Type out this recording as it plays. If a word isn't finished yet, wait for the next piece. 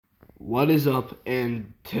What is up?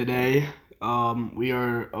 And today, we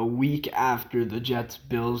are a week after the Jets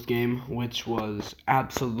Bills game, which was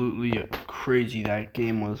absolutely crazy. That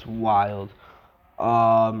game was wild.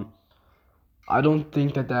 Um, I don't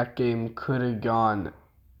think that game could have gone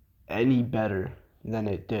any better than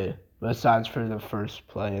it did, besides for the first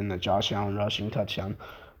play and the Josh Allen rushing touchdown.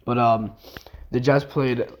 But the Jets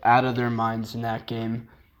played out of their minds in that game.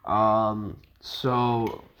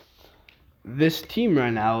 So this team right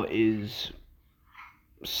now is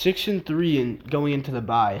 6-3 and going into the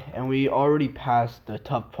bye, and we already passed the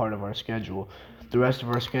tough part of our schedule. The rest of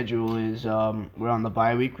our schedule is we're on the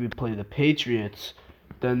bye week. We play the Patriots,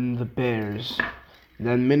 then the Bears,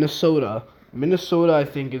 then Minnesota. Minnesota, I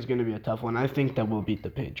think, is going to be a tough one. I think that we'll beat the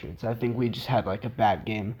Patriots. I think we just had like a bad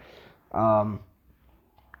game. Um,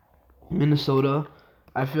 Minnesota,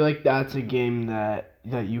 I feel like that's a game that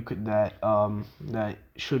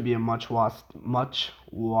should be a much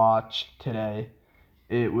watch today.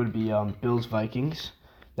 It would be Bills Vikings.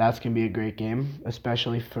 That's gonna be a great game,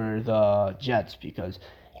 especially for the Jets, because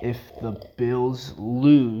if the Bills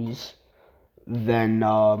lose, then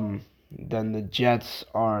the Jets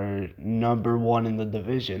are number one in the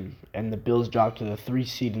division, and the Bills drop to the 3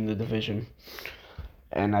 seed in the division.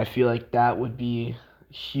 And I feel like that would be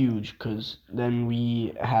huge, because then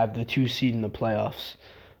we have the 2 seed in the playoffs.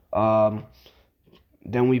 Um,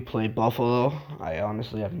 then we play Buffalo. I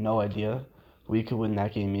honestly have no idea. We could win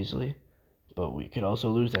that game easily, but we could also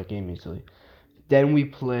lose that game easily. Then we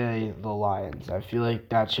play the Lions. I feel like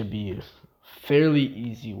that should be a fairly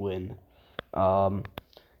easy win. Um,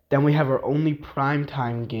 then we have our only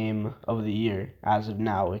primetime game of the year as of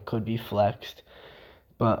now. It could be flexed,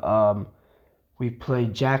 but we play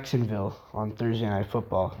Jacksonville on Thursday Night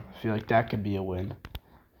Football. I feel like that could be a win.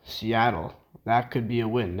 Seattle, that could be a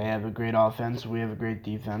win. They have a great offense. We have a great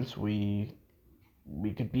defense. We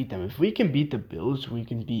could beat them. If we can beat the Bills, we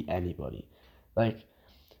can beat anybody. Like,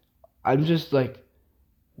 I'm just like,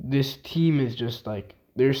 this team is just like,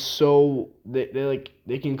 they're like,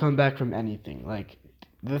 they can come back from anything. Like,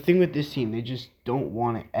 the thing with this team, they just don't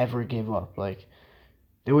want to ever give up. Like,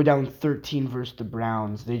 they were down 13 versus the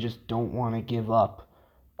Browns. They just don't want to give up.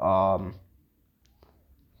 Um,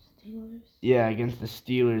 Steelers. yeah, against the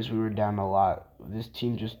Steelers, we were down a lot. This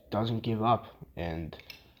team just doesn't give up, and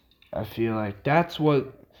I feel like that's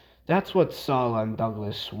what Sala and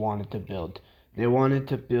Douglas wanted to build. They wanted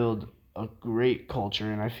to build a great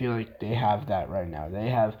culture, and I feel like they have that right now. They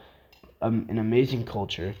have an amazing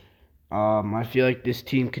culture. I feel like this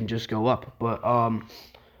team can just go up. But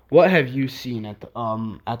what have you seen at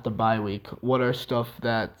the bye week? What are stuff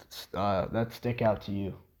that stick out to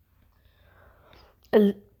you?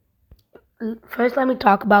 First, let me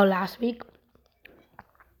talk about last week.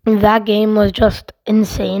 That game was just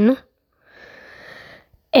insane.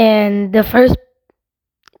 And the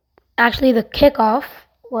kickoff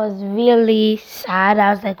was really sad.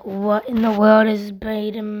 I was like, what in the world is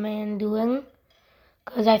Braden Man doing?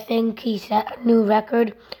 Because I think he set a new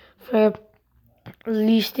record for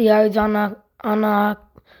least yards on a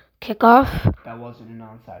kickoff. That wasn't an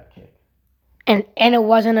onside kick. And it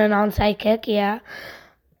wasn't an onside kick, yeah.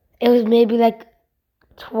 It was maybe like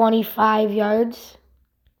 25 yards.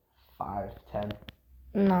 5, 10.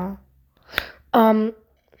 No. Um,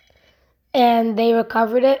 and they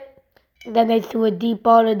recovered it. Then they threw a deep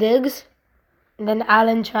ball to Diggs. And then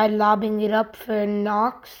Allen tried lobbing it up for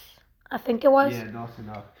Knox, I think it was. Yeah, Dawson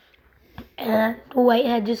up. And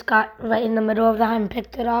Whitehead just got right in the middle of that and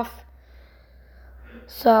picked it off.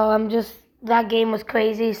 So that game was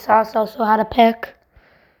crazy. Sauce also had a pick.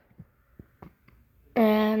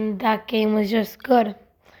 And that game was just good.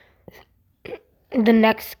 The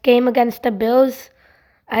next game against the Bills,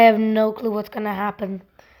 I have no clue what's going to happen.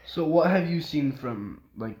 So what have you seen from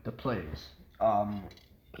like the players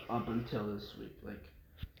up until this week? Like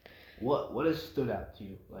what has stood out to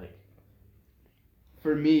you? Like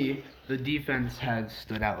for me, the defense has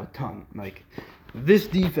stood out a ton. Like this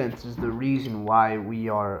defense is the reason why we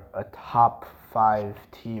are a top 5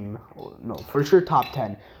 team. Or, no, for sure top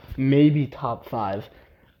 10, maybe top 5.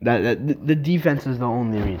 The defense is the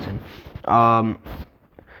only reason. Um,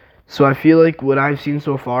 so I feel like what I've seen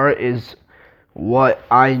so far is what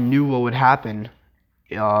I knew what would happen.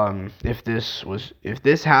 If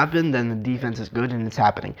this happened, then the defense is good and it's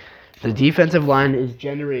happening. The defensive line is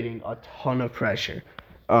generating a ton of pressure.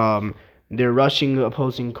 They're rushing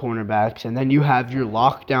opposing cornerbacks, and then you have your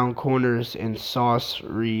lockdown corners in Sauce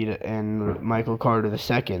Reed and Michael Carter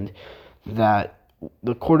II that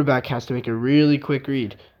the quarterback has to make a really quick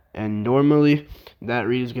read, and normally that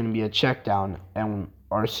read is going to be a check down, and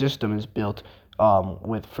our system is built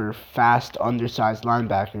with for fast, undersized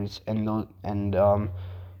linebackers, and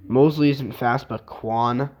Mosley isn't fast, but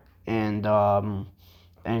Quan and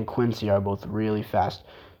Quincy are both really fast.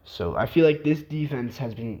 So I feel like this defense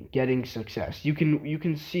has been getting success. You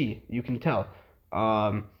can tell.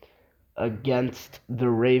 Against the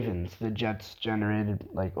Ravens, the Jets generated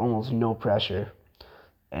like almost no pressure,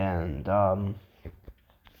 and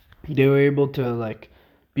they were able to like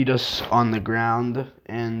beat us on the ground,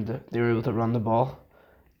 and they were able to run the ball.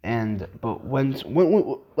 And but when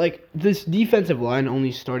like this defensive line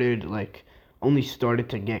only started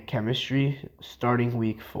to get chemistry starting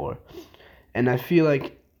week 4, and I feel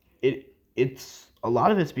like it's a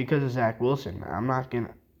lot of it's because of Zach Wilson. I'm not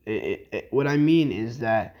gonna. What I mean is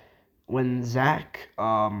that when Zach is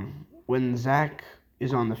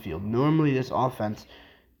on the field, normally this offense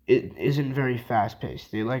it isn't very fast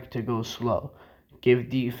paced. They like to go slow, give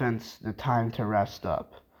defense the time to rest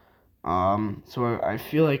up. So I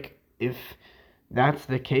feel like if that's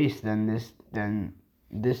the case, then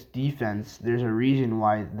this defense, there's a reason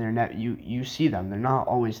why they're not. You see them, they're not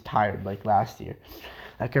always tired like last year.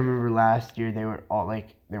 Like I remember last year, they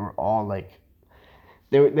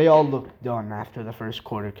all looked done after the first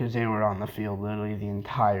quarter because they were on the field literally the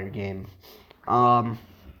entire game. Um,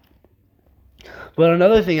 but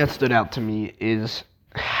another thing that stood out to me is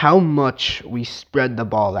how much we spread the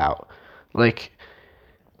ball out. Like,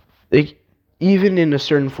 like even in a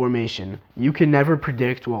certain formation, you can never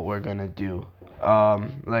predict what we're gonna do.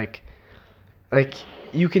 Like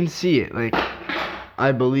you can see it. Like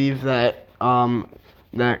I believe that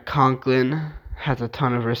Conklin has a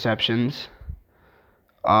ton of receptions.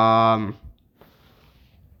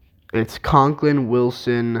 It's Conklin,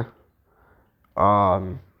 Wilson,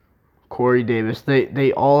 Corey Davis.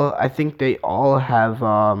 I think they all have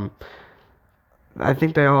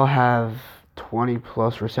 20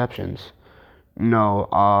 plus receptions.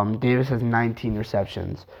 No, Davis has 19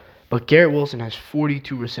 receptions, but Garrett Wilson has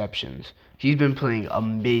 42 receptions. He's been playing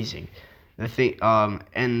amazing.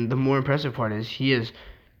 And the more impressive part is he has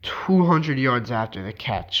 200 yards after the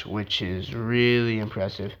catch, which is really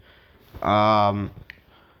impressive. I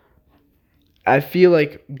feel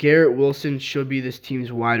like Garrett Wilson should be this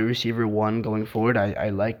team's wide receiver 1 going forward. I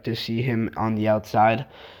like to see him on the outside.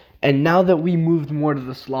 And now that we moved more to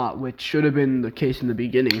the slot, which should have been the case in the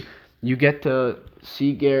beginning, you get to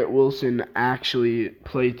see Garrett Wilson actually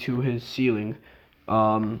play to his ceiling.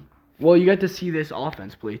 You get to see this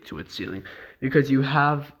offense play to its ceiling because you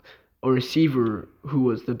have a receiver who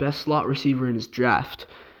was the best slot receiver in his draft.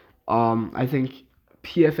 I think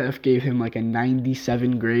PFF gave him like a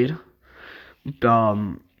 97 grade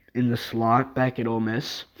in the slot back at Ole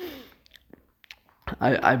Miss.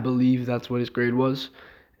 I believe that's what his grade was.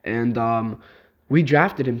 And we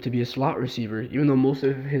drafted him to be a slot receiver. Even though most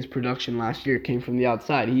of his production last year came from the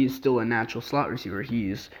outside, he is still a natural slot receiver.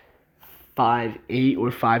 He's 5'8" or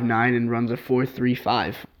 5'9" and runs a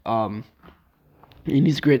 4.35. And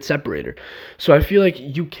he's a great separator. So I feel like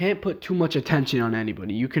you can't put too much attention on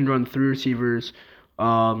anybody. You can run 3 receivers,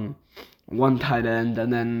 1 tight end,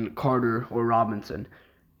 and then Carter or Robinson.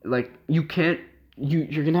 Like you can't.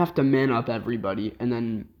 You're gonna have to man up everybody, and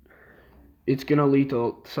then it's gonna lead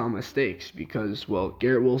to some mistakes because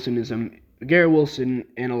Garrett Wilson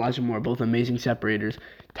and Elijah Moore are both amazing separators.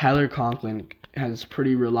 Tyler Conklin has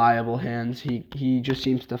pretty reliable hands. He just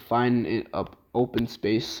seems to find an open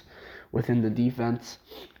space within the defense.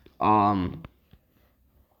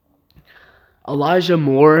 Elijah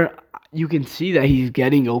Moore, you can see that he's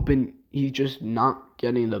getting open. He's just not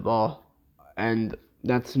getting the ball, and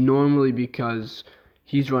that's normally because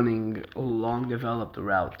he's running long developed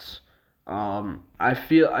routes. I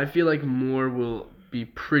feel like Moore will be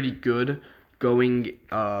pretty good going,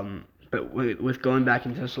 but with going back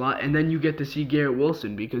into the slot, and then you get to see Garrett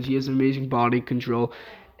Wilson because he has amazing body control,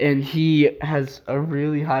 and he has a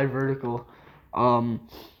really high vertical.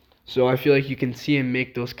 So I feel like you can see him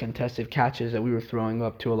make those contested catches that we were throwing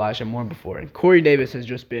up to Elijah Moore before. And Corey Davis has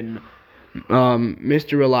just been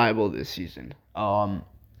Mr. Reliable this season.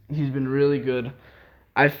 He's been really good.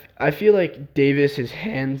 I feel like Davis, his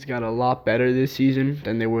hands got a lot better this season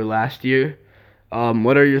than they were last year.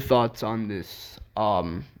 What are your thoughts on this?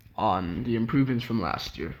 On the improvements from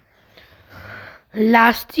last year?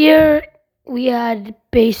 Last year we had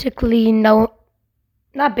no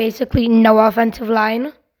offensive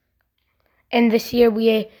line, and this year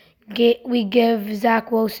we give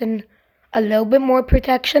Zach Wilson a little bit more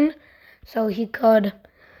protection, so he could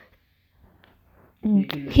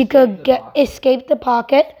escape the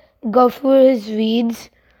pocket, go through his reads,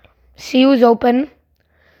 see who's open,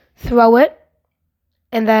 throw it,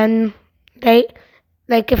 and then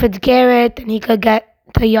Like if it's Garrett, then he could get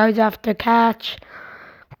the yards after catch.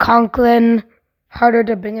 Conklin, harder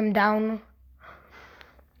to bring him down.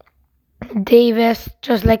 Davis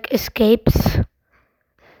just like escapes.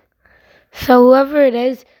 So whoever it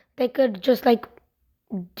is, they could just like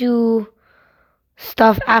do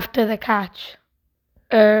stuff after the catch,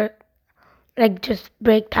 or like just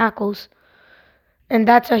break tackles, and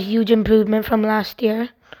that's a huge improvement from last year.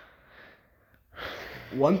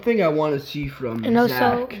 One thing I want to see from And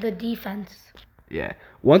also Zach, the defense. yeah,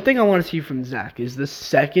 one thing I want to see from Zach is the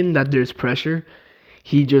second that there's pressure,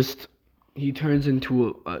 he turns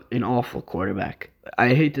into an awful quarterback.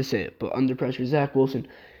 I hate to say it, but under pressure, Zach Wilson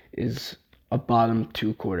is a bottom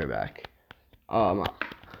 2 quarterback. Um,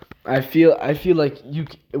 I feel like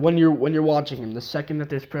when you're watching him, the second that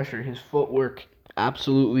there's pressure, his footwork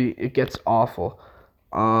absolutely it gets awful.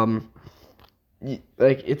 Um,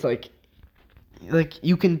 it's like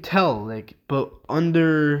you can tell but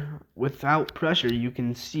without pressure you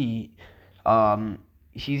can see um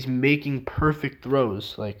he's making perfect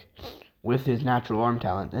throws with his natural arm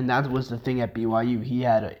talent, and that was the thing at BYU. He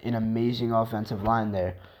had an amazing offensive line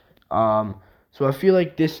there. So I feel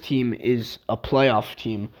like this team is a playoff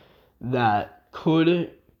team that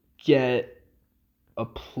could get a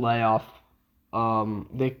playoff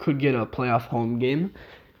they could get a playoff home game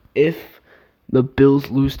if the Bills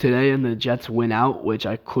lose today and the Jets win out, which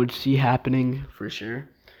I could see happening for sure.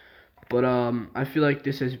 But I feel like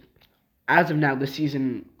this is, as of now, the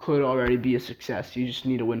season could already be a success. You just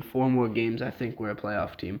need to win 4 more games. I think we're a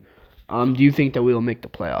playoff team. Do you think that we'll make the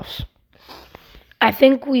playoffs? I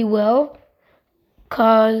think we will,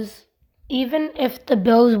 because even if the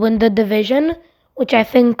Bills win the division, which I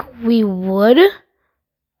think we would,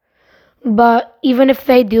 but even if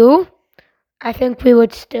they do, I think we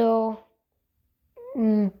would still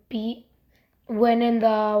be winning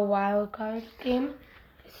the wild card game.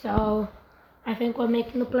 So I think we're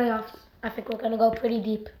making the playoffs. I think we're going to go pretty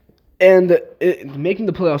deep. And making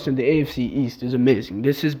the playoffs in the AFC East is amazing.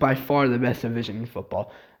 This is by far the best division in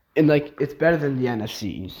football. And it's better than the NFC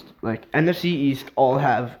East. NFC East all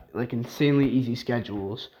have insanely easy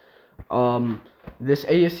schedules. This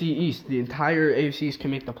AFC East, the entire AFC East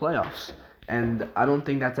can make the playoffs. And I don't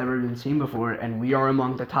think that's ever been seen before, and we are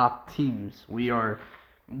among the top teams. We are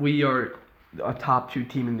a top 2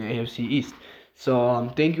 team in the AFC East.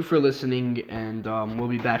 So thank you for listening, and we'll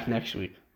be back next week.